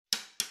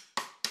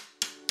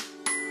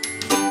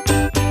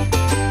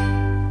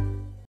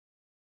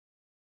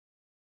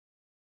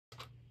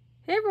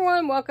Hey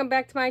everyone, welcome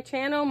back to my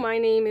channel. My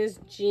name is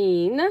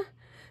Jean.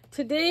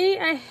 Today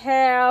I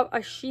have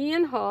a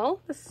Shein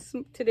haul.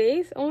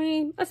 Today's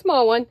only a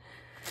small one.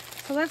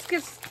 So let's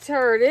get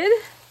started.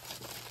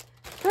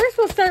 First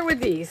we'll start with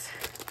these.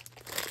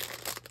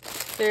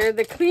 They're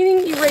the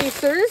cleaning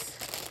erasers,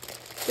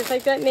 just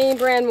like that name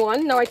brand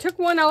one. Now I took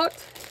one out.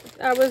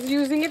 I was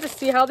using it to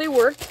see how they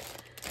worked.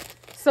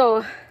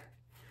 So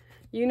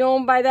you know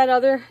them by that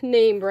other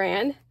name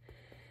brand.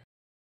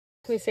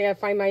 Let me see, I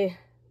find my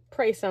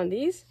price on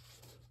these.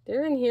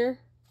 They're in here.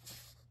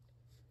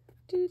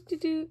 So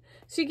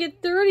you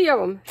get 30 of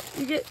them.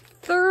 You get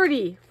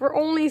 30 for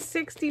only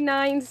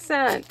 69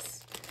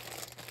 cents.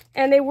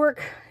 And they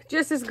work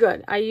just as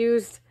good. I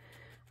used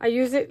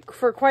it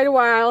for quite a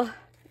while,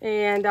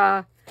 and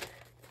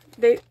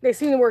they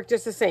seem to work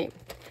just the same.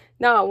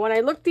 Now, when I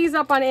looked these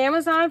up on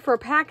Amazon for a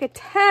pack of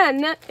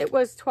 10, it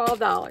was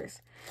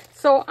 $12.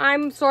 So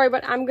I'm sorry,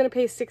 but I'm going to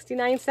pay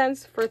 69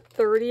 cents for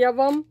 30 of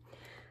them.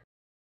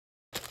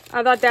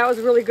 I thought that was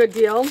a really good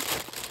deal.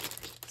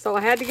 So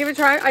I had to give it a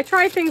try. I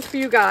try things for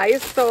you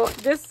guys. So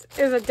this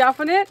is a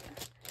definite.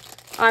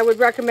 I would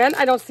recommend.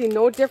 I don't see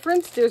no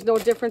difference. There's no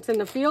difference in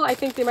the feel. I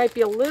think they might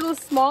be a little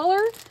smaller.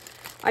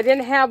 I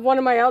didn't have one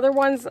of my other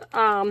ones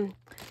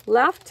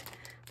left.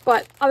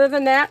 But other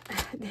than that,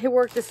 they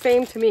work the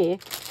same to me.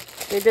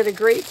 They did a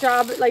great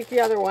job like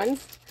the other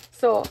ones.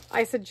 So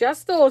I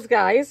suggest those,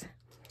 guys.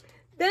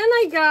 Then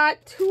I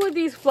got two of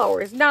these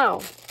flowers.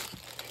 Now,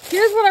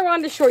 here's what I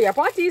wanted to show you. I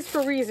bought these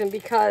for a reason,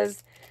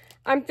 because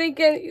I'm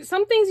thinking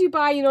some things you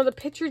buy, you know, the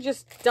picture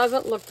just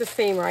doesn't look the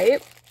same,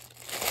 right?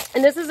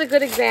 And this is a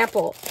good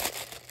example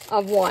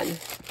of one.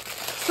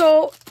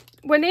 So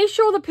when they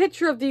show the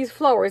picture of these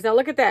flowers, now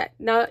look at that.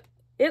 Now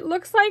it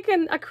looks like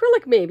an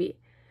acrylic maybe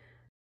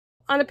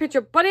on the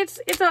picture, but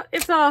it's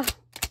a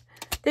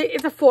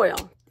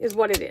foil is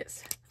what it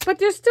is. But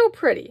they're still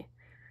pretty.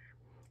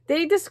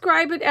 They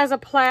describe it as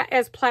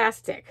as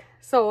plastic.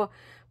 So,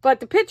 but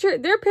the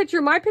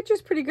picture, my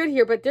picture's pretty good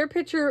here, but their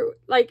picture,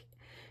 like,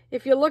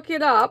 if you look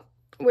it up,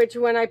 which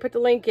when I put the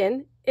link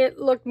in, it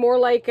looked more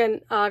like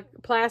an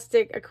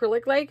plastic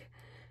acrylic-like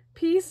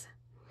piece.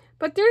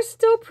 But they're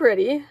still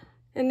pretty.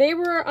 And they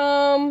were,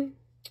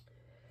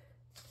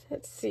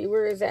 let's see,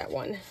 where is that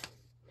one?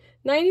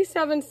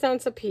 97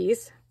 cents a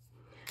piece.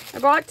 I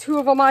bought two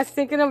of them. I was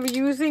thinking of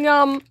using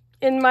them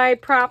in my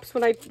props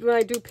when I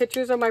do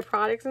pictures of my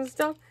products and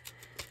stuff.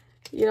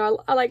 You know,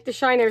 I like to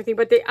shine everything,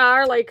 but they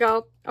are like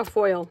a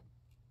foil.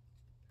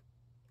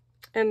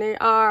 And they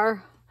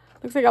are,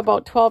 looks like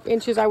about 12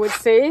 inches, I would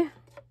say.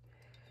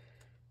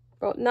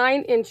 About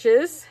 9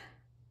 inches.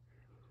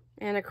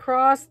 And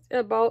across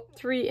about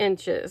 3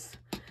 inches.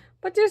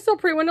 But they're still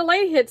pretty. When the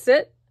light hits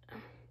it,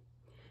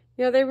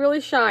 you know, they really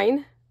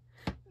shine.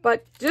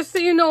 But just so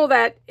you know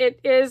that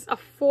it is a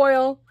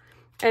foil.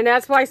 And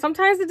that's why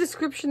sometimes the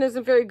description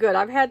isn't very good.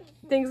 I've had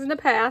things in the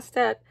past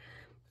that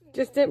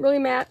just didn't really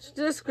match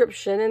the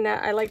description, and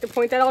that I like to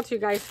point that out to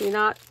you guys so you're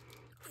not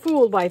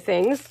fooled by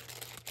things.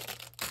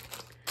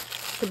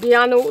 To be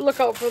on the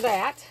lookout for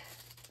that.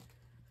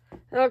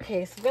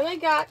 Okay, so then I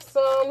got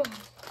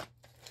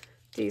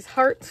these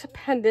heart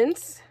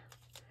pendants,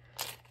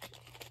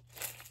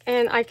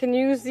 and I can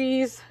use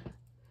these.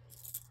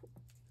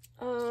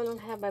 I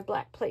don't have my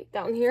black plate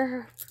down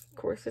here. Of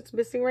course, it's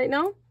missing right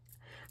now.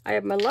 I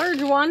have my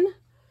large one.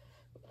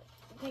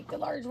 Take the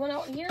large one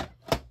out here.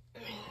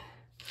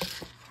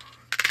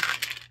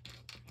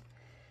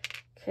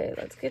 Okay,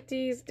 let's get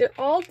these. They're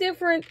all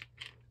different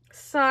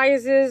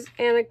sizes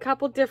and a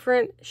couple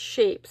different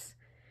shapes.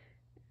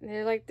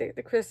 They're like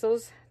the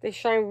crystals. They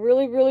shine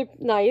really, really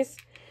nice.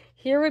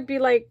 Here would be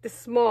like the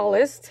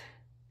smallest.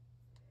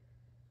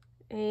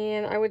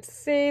 And I would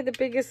say the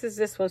biggest is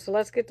this one. So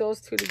let's get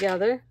those two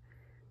together.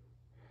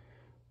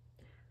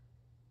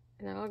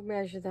 And I'll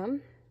measure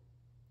them.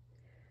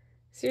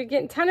 So you're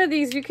getting 10 of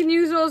these. You can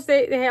use those.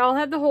 They all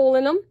have the hole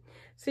in them.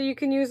 So you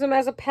can use them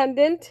as a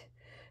pendant.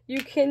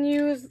 You can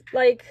use,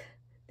 like,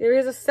 there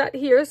is a set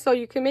here, so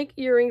you can make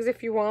earrings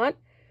if you want.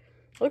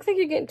 Looks like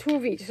you're getting 2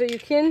 of each. So you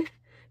can,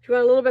 if you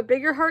want a little bit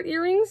bigger heart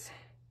earrings.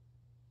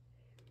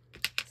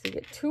 So you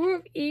get 2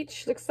 of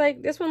each. Looks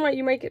like this one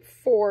you might get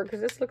 4, because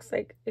this looks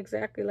like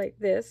exactly like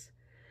this.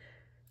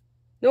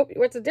 Nope.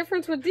 What's the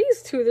difference with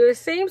these two? They're the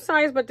same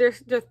size, but they're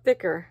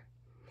thicker.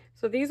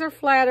 So these are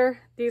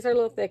flatter. These are a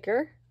little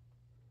thicker.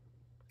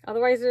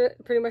 Otherwise, they're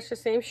pretty much the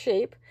same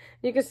shape.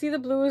 You can see the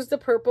blues, the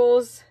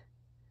purples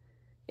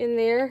in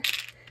there.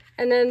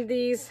 And then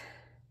this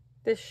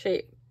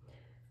shape.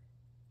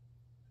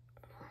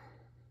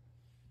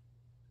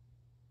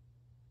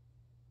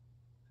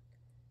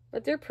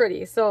 But they're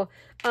pretty. So,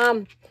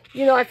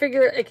 you know, I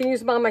figure I can use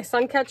them on my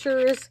sun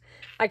catchers.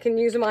 I can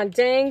use them on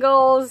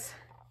dangles.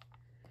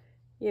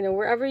 You know,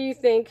 wherever you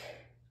think.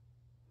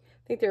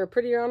 I think they were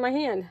prettier on my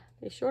hand.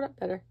 They showed up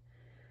better.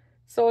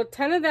 So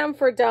 10 of them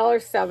for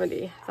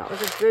 $1.70. That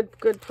was a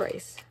good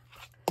price.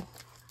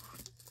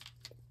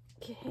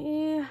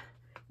 Okay.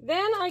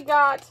 Then I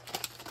got,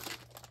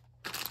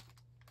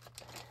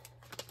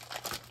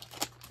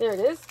 there it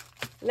is.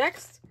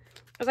 Next,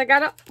 because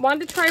I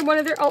wanted to try one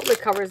of their outlet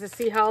covers to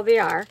see how they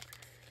are.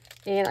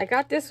 And I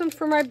got this one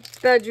for my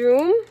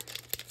bedroom.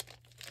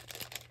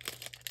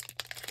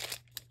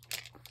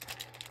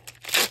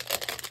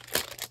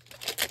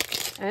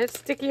 And it's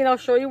sticky, and I'll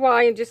show you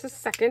why in just a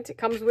second. It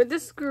comes with the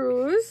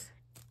screws.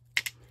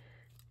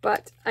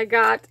 But I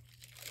got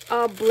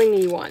a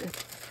blingy one.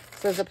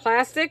 So it's a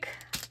plastic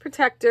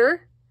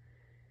protector.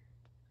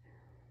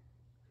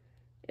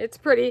 It's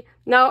pretty.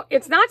 Now,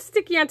 it's not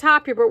sticky on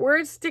top here, but where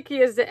it's sticky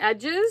is the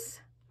edges.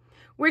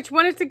 Which,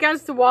 when it's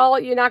against the wall,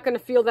 you're not going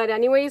to feel that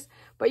anyways.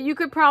 But you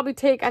could probably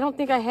take, I don't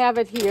think I have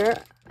it here.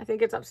 I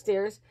think it's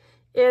upstairs.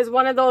 Is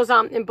one of those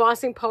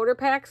embossing powder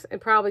packs and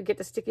probably get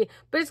the sticky.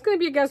 But it's going to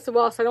be against the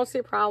wall, so I don't see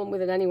a problem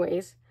with it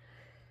anyways.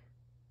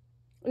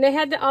 And they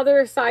had the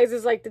other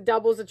sizes like the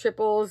doubles, the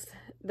triples,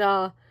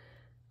 the,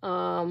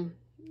 you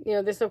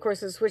know, this of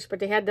course is a switch, but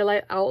they had the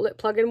light outlet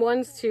plug-in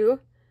ones too.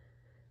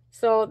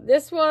 So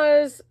this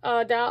was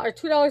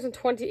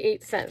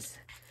 $2.28.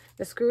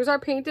 The screws are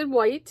painted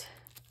white.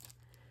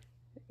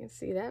 You can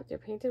see that they're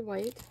painted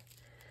white.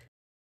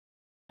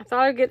 I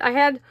thought I'd get, I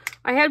had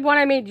one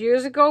I made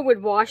years ago with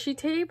washi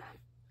tape.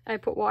 I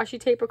put washi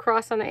tape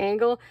across on the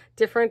angle,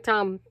 different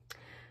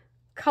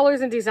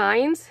colors and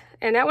designs,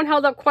 and that one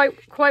held up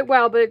quite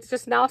well, but it's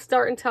just now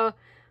starting to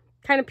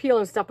kind of peel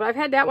and stuff. But I've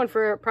had that one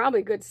for probably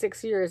a good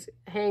 6 years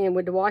hanging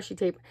with the washi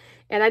tape,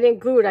 and I didn't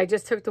glue it. I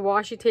just took the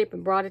washi tape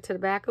and brought it to the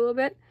back a little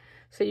bit,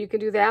 so you can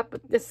do that.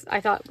 But this,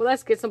 I thought, well,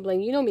 let's get some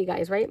bling. You know me,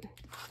 guys, right?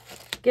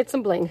 Get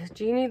some bling.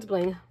 Jean needs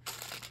bling.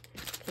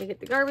 Okay, get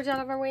the garbage out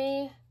of our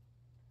way.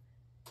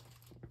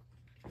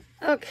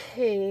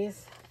 Okay,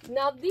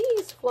 now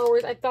these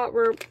flowers I thought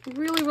were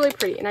really, really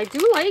pretty, and I do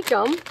like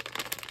them.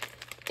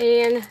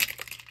 And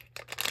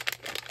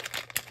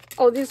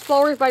oh, these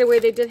flowers, by the way,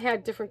 they did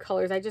have different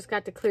colors. I just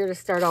got the clear to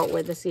start out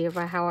with to see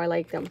how I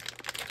like them.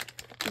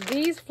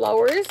 These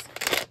flowers,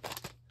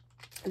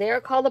 they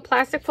are called a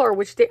plastic flower,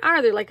 which they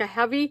are. They're like a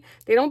heavy,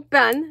 they don't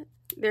bend.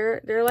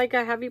 They're like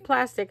a heavy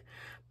plastic.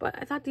 But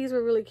I thought these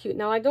were really cute.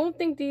 Now, I don't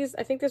think these,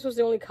 I think this was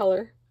the only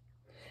color.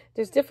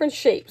 There's different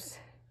shapes.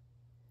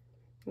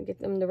 Let me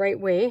get them the right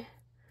way.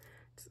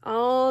 It's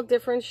all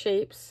different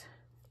shapes.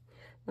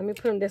 Let me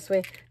put them this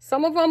way.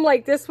 Some of them,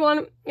 like this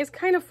one, is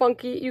kind of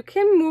funky. You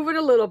can move it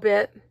a little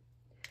bit.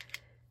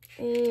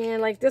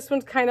 And like this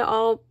one's kind of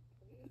all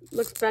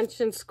looks benched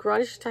and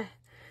scrunched.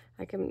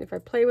 I can, if I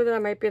play with it, I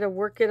might be able to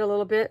work it a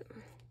little bit.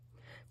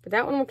 But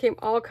that one came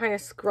all kind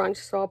of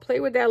scrunched, so I'll play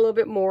with that a little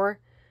bit more.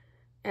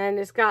 And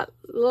it's got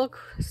little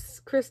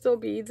crystal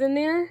beads in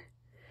there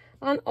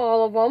on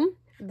all of them.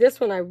 This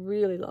one I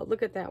really love.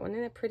 Look at that one.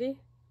 Isn't that pretty?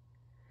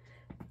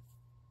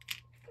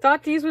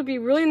 Thought these would be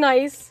really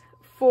nice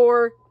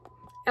for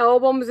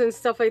albums and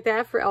stuff like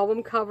that, for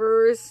album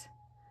covers,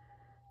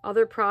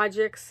 other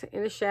projects,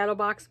 in a shadow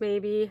box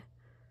maybe.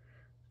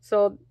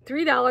 So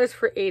 $3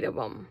 for 8 of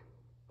them.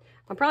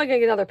 I'm probably gonna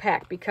get another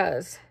pack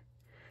because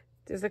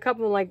there's a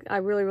couple like I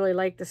really, really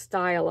like the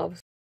style of.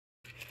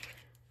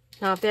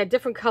 Now if they had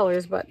different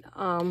colors, but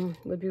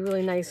would be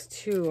really nice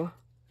too.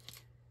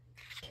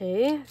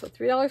 Okay, so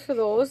 $3 for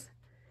those.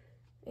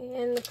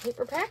 And the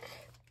paper pack.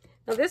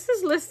 Now this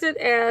is listed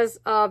as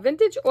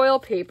vintage oil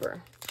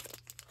paper.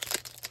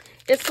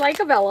 It's like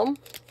a vellum.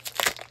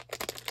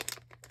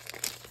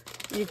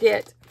 You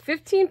get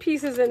 15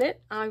 pieces in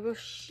it. I will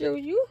show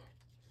you.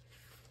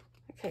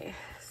 Okay,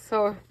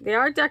 so they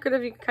are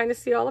decorative. You can kind of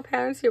see all the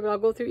patterns here, but I'll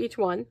go through each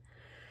one.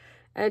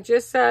 And it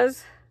just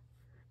says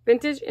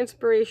Vintage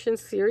Inspiration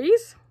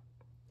Series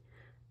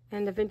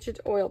and the vintage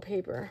oil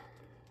paper.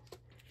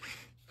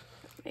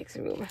 Makes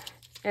room.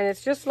 And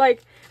it's just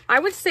like, I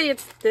would say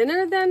it's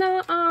thinner than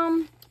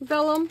a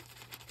vellum.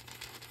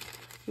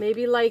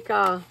 Maybe like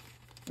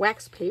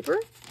wax paper.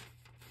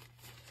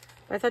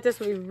 But I thought this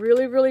would be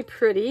really, really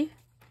pretty.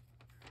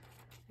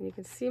 And you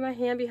can see my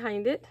hand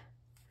behind it.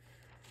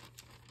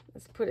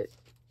 Let's put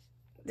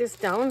this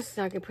down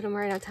so I can put them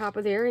right on top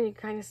of there and you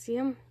kind of see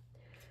them.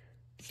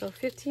 So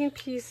 15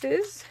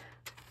 pieces.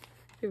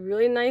 Be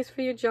really nice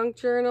for your junk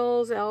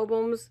journals,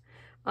 albums,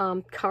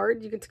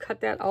 card. You can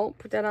cut that out,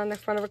 put that on the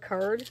front of a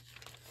card.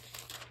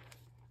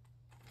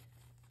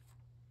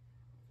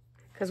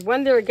 Because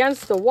when they're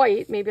against the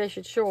white, maybe I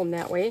should show them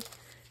that way.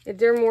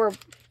 They're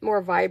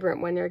more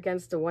vibrant when they're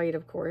against the white,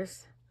 of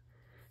course.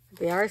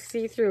 They are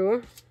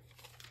see-through.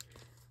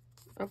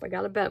 Oh, I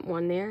got a bent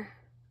one there.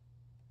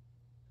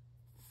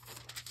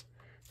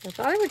 I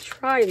thought I would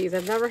try these.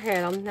 I've never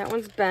had them. That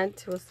one's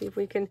bent. We'll see if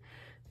we can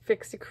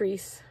fix the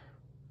crease.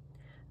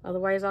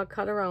 Otherwise, I'll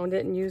cut around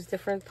it and use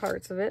different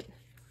parts of it.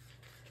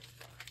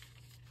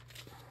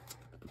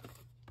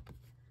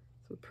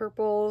 Some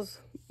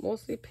purples,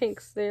 mostly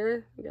pinks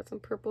there. We got some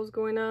purples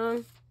going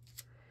on.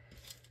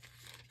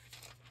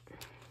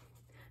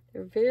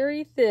 They're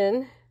very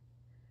thin.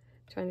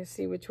 Trying to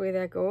see which way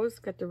that goes.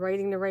 Got the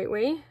writing the right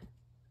way.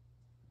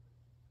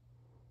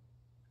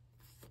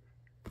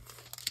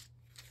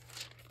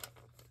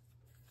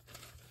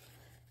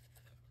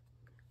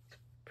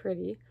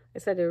 Pretty. I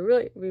said they're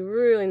be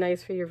really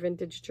nice for your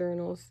vintage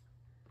journals.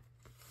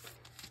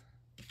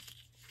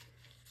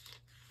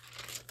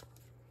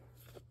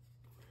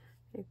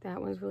 think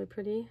that one's really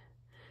pretty.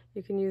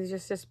 You can use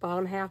just this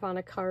bottom half on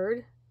a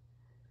card.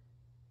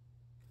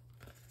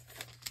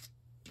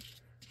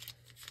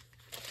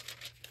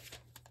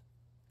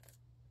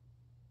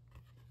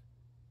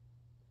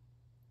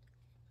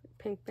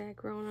 Pink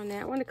background on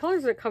that one. The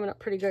colors are coming up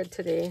pretty good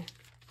today.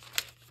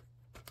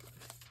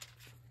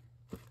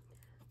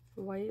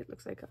 White,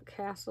 looks like a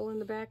castle in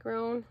the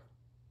background.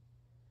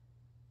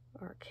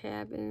 Or a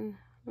cabin.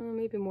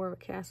 Maybe more of a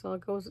castle.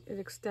 It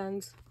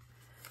extends.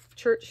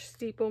 Church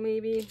steeple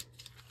maybe.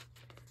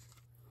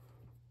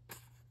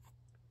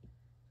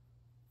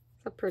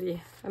 So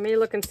pretty. I may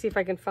look and see if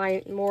I can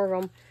find more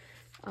of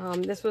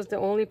them. This was the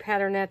only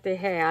pattern that they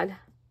had.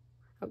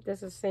 Oh,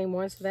 this is the same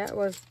one. So that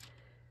was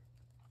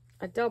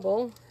a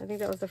double. I think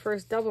that was the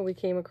first double we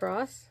came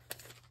across.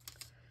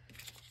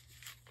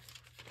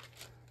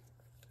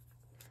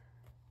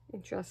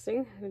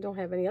 Interesting. We don't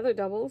have any other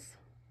doubles.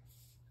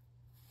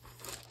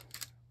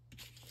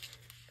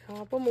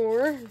 Couple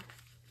more.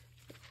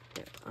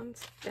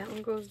 That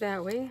one goes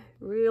that way.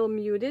 Real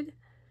muted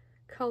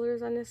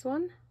colors on this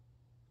one.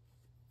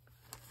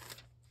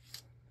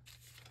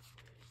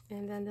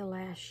 And then the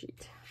last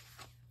sheet.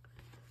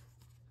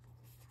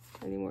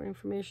 Any more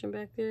information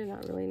back there?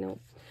 Not really, no.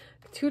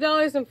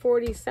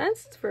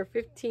 $2.40 for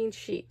 15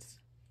 sheets.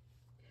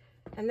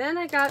 And then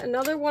I got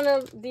another one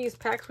of these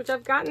packs, which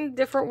I've gotten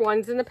different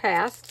ones in the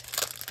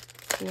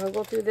past. And I'll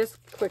go through this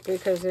quickly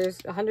because there's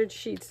 100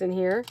 sheets in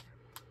here.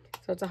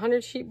 So it's a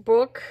 100 sheet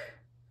book.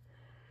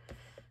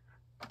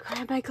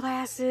 Grab my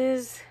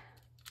glasses.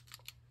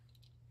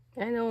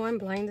 I know I'm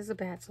blind as a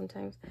bat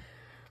sometimes.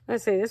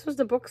 Let's see, this was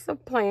the Books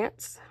of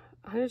Plants.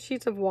 100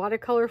 sheets of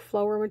watercolor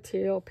flower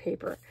material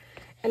paper.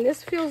 And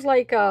this feels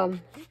like, I'm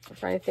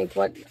trying to think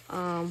what,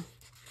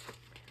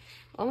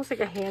 almost like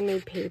a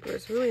handmade paper.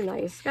 It's really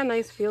nice. It's got a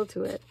nice feel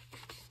to it.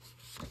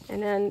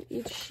 And then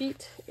each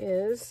sheet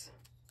is,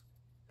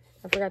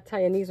 I forgot to tell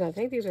you, these ones, I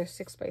think these are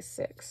 6 by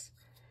 6.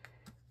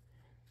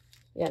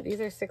 Yeah,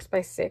 these are 6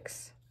 by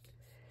 6.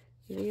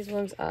 These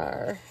ones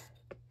are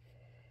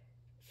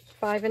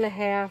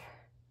 5.5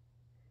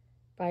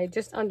 by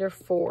just under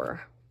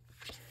 4.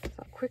 So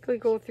I'll quickly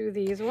go through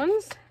these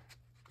ones.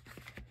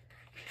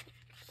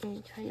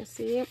 And kind of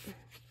see if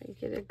I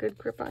get a good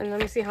grip on. And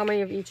let me see how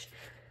many of each.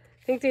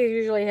 I think they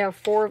usually have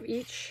 4 of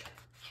each.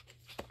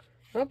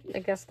 Oh, I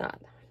guess not.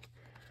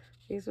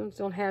 These ones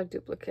don't have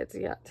duplicates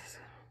yet.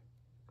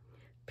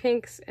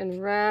 Pinks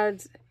and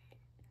reds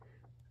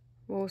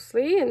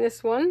mostly in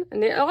this one.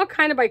 And they're all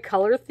kind of by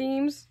color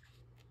themes.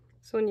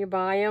 So when you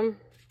buy them,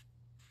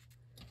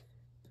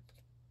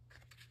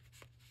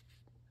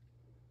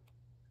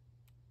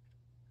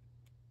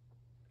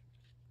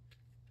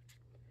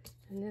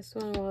 and this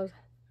one was,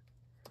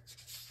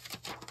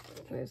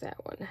 where's that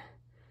one?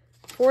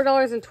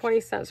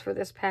 $4.20 for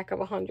this pack of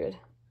 100.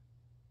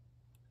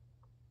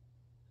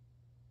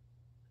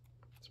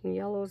 Some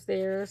yellows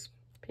there,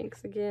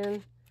 pinks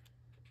again.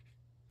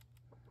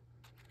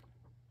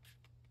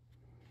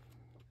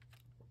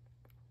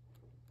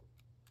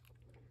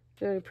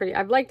 Very pretty.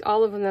 I've liked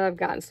all of them that I've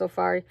gotten so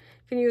far. You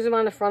can use them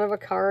on the front of a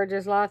card.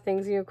 There's a lot of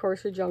things, of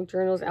course, your junk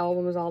journals,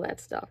 albums, all that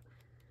stuff.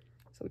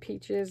 Some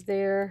peaches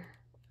there.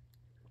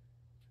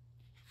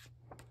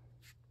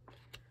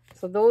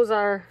 So those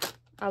are,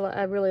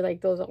 I really like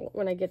those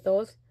when I get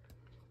those.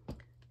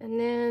 And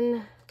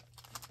then,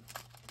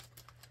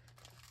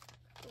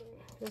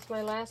 this is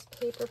my last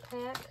paper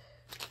pack.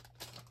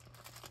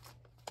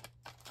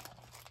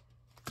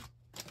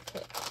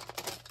 Okay.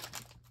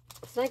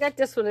 So I got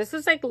this one. This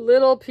is like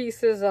little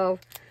pieces of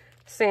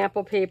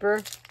sample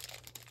paper.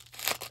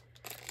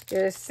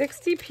 There's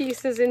 60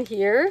 pieces in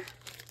here.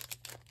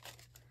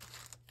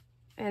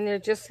 And they're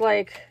just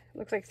like,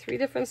 looks like 3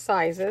 different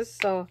sizes.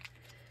 So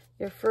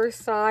your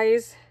first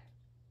size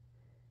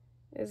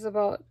is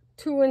about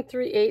 2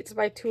 3/8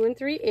 by 2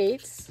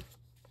 3/8.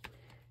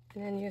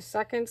 And then your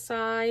second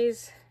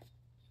size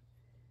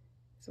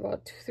is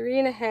about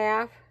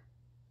 3.5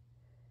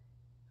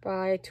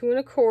 by 2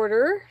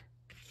 1/4.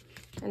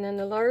 And then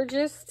the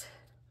largest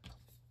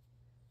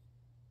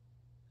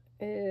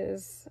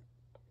is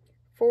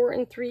 4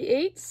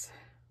 3/8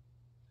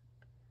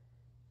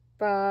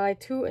 by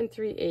 2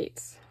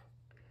 3/8,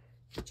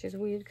 which is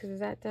weird because is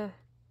that the,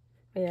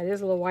 oh yeah, it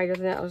is a little wider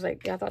than that. I was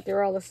like, yeah, I thought they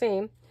were all the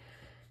same.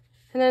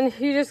 And then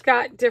you just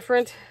got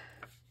different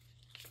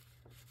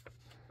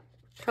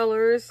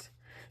colors.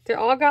 They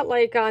all got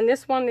like, on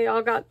this one, they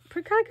all got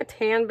pretty kind of like a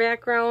tan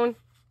background.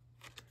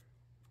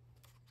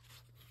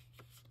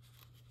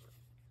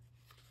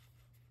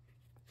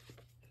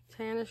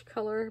 Tannish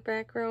color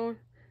background.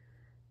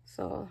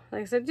 So,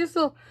 like I said, just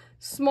little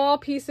small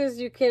pieces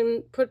you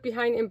can put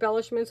behind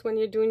embellishments when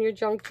you're doing your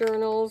junk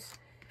journals.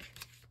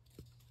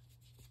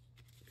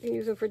 You can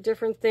use them for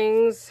different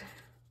things.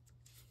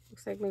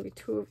 Looks like maybe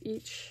 2 of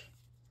each.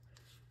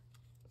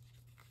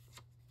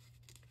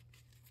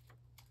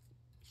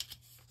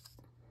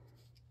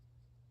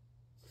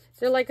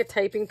 They're like a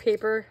typing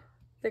paper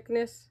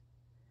thickness.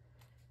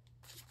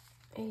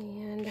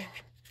 And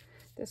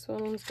this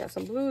one's got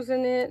some blues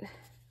in it.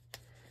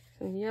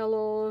 Some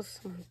yellows,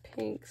 some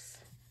pinks.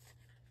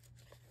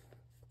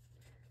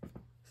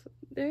 So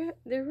they're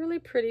really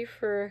pretty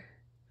for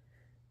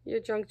your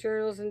junk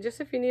journals, and just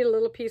if you need a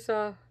little piece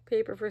of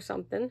paper for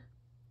something.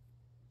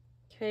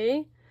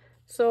 Okay,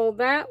 so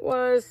that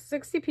was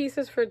 60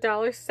 pieces for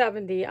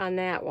 $1.70 on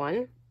that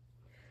one.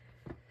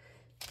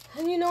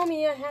 And you know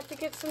me, I have to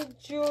get some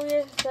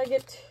jewelry. I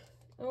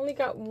only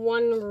got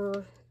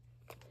one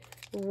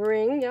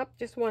ring. Yep,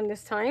 just one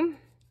this time.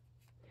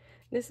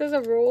 This is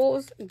a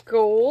rose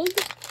gold.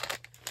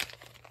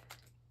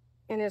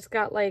 And it's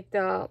got like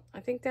I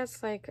think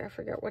that's like, I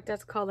forget what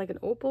that's called, like an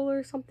opal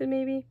or something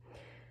maybe.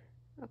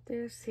 Up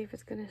there, see if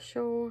it's gonna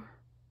show.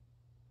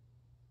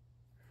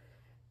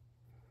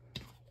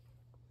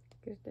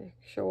 Get to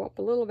show up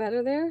a little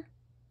better there.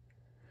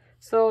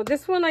 So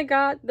this one I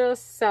got the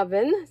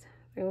 7.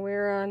 And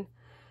we're on.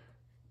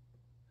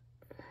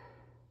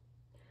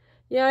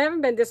 Yeah, I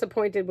haven't been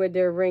disappointed with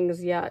their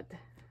rings yet.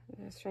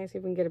 Let's try and see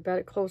if we can get a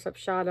better close-up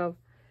shot of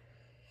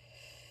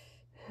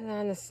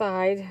on the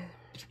side.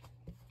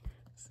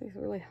 It's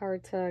really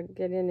hard to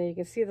get in there. You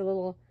can see the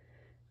little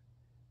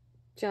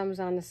gems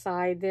on the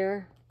side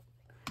there.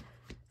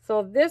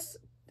 So this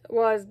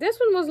one was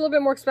a little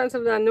bit more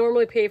expensive than I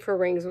normally pay for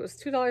rings. It was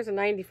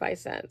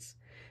 $2.95.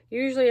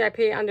 Usually I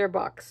pay under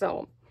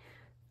 $1.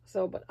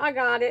 So but I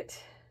got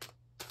it.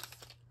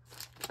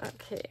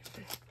 Okay,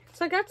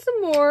 so I got some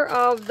more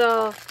of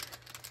the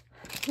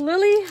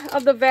lily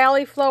of the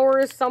valley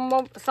flowers. Some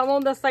of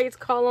the sites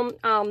call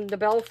them the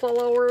bell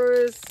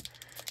flowers.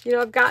 You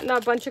know, I've gotten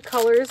a bunch of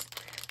colors.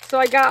 So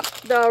I got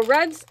the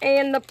reds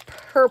and the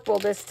purple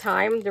this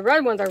time. The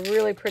red ones are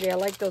really pretty. I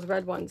like those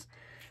red ones.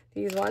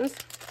 These ones.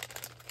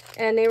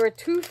 And they were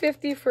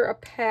 $2.50 for a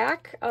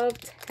pack of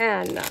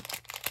 10.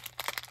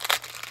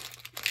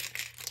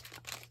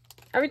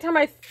 Every time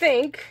I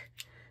think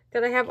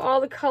that I have all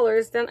the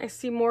colors, then I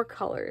see more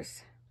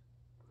colors.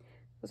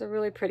 Those are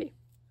really pretty.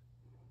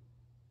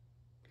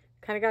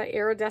 Kind of got an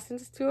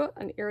iridescence to it,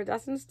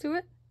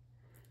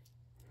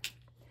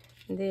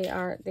 And they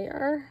are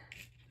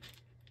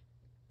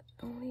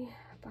only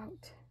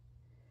about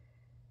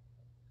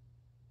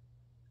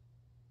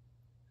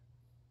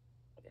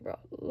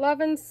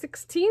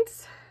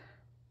 11/16.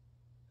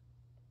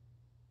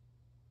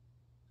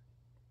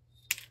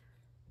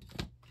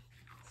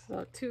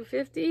 So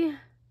 $2.50.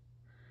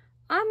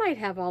 I might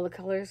have all the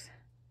colors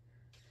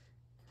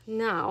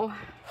now,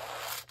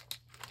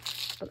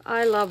 but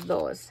I love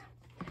those.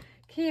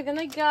 Okay, then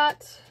I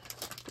got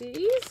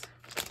these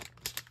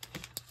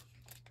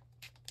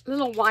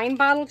little wine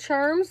bottle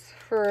charms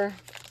for,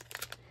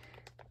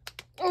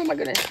 oh my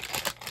goodness,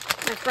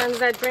 my friends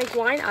that drink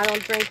wine. I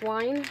don't drink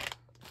wine.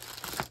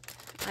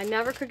 I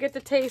never could get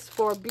the taste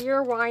for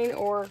beer, wine,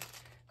 or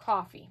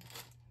coffee.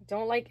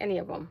 Don't like any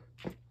of them.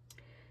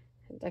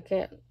 I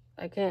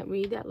can't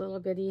read that little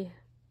bitty.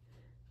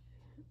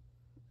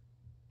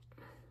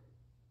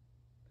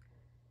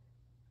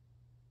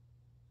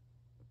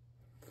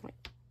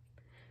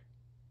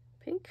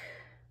 Pink.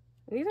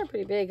 And these are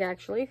pretty big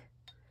actually,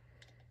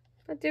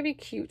 but they'll be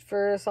cute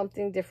for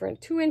something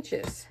different. 2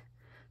 inches,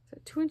 so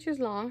 2 inches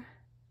long.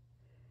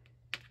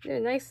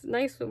 They're nice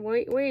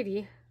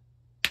weighty.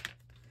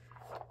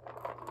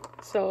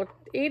 So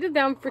 8 of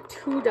them for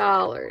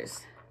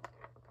 $2.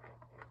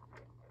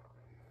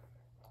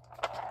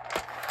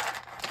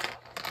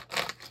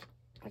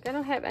 Like I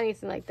don't have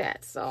anything like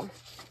that. So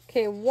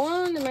okay,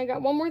 and I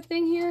got one more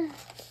thing here.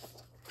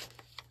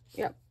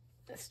 Yep.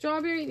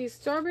 These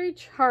strawberry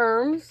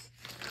charms.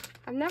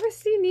 I've never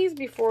seen these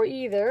before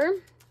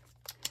either.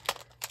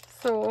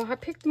 So I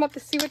picked them up to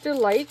see what they're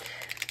like.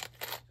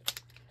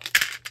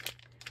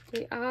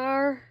 They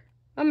are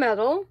a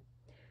metal.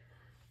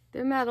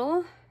 They're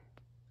metal.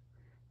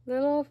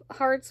 Little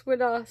hearts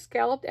with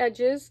scalloped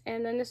edges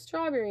and then a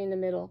strawberry in the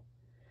middle.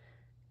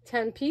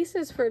 10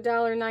 pieces for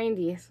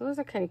 $1.90. So those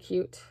are kind of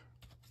cute.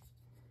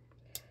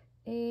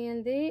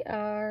 And they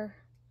are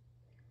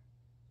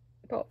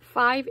about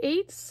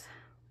 5/8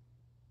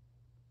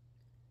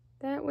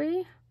 that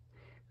way.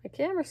 My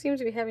camera seems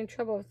to be having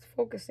trouble with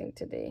focusing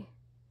today.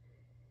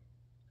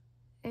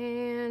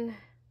 And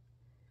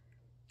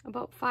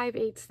about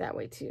 5/8 that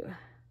way too.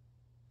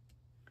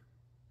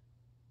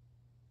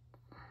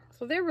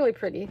 So they're really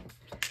pretty.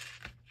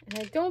 And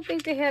I don't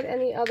think they had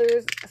any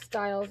other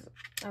styles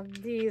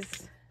of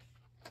these.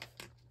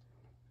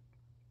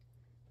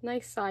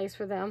 Nice size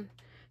for them.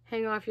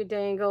 Hang off your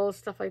dangles,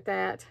 stuff like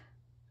that.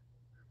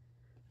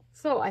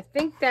 So I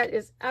think that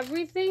is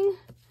everything.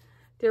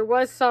 There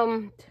was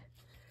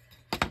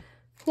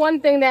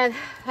one thing that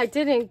I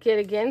didn't get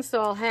again,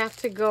 so I'll have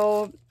to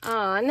go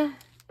on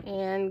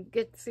and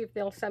see if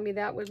they'll send me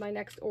that with my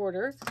next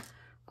order.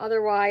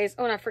 Otherwise,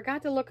 oh, and I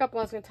forgot to look up. I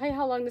was going to tell you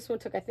how long this one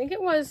took. I think it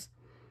was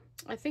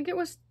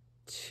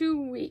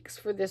 2 weeks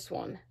for this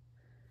one.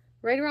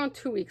 Right around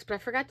 2 weeks, but I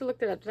forgot to look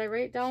that up. Did I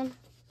write it down?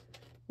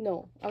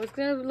 No, I was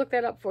going to look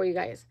that up for you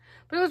guys.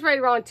 But it was right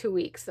around 2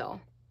 weeks, so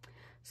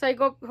I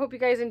hope you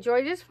guys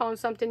enjoyed this, found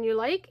something you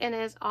like. And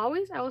as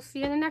always, I will see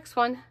you in the next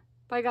one.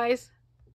 Bye, guys.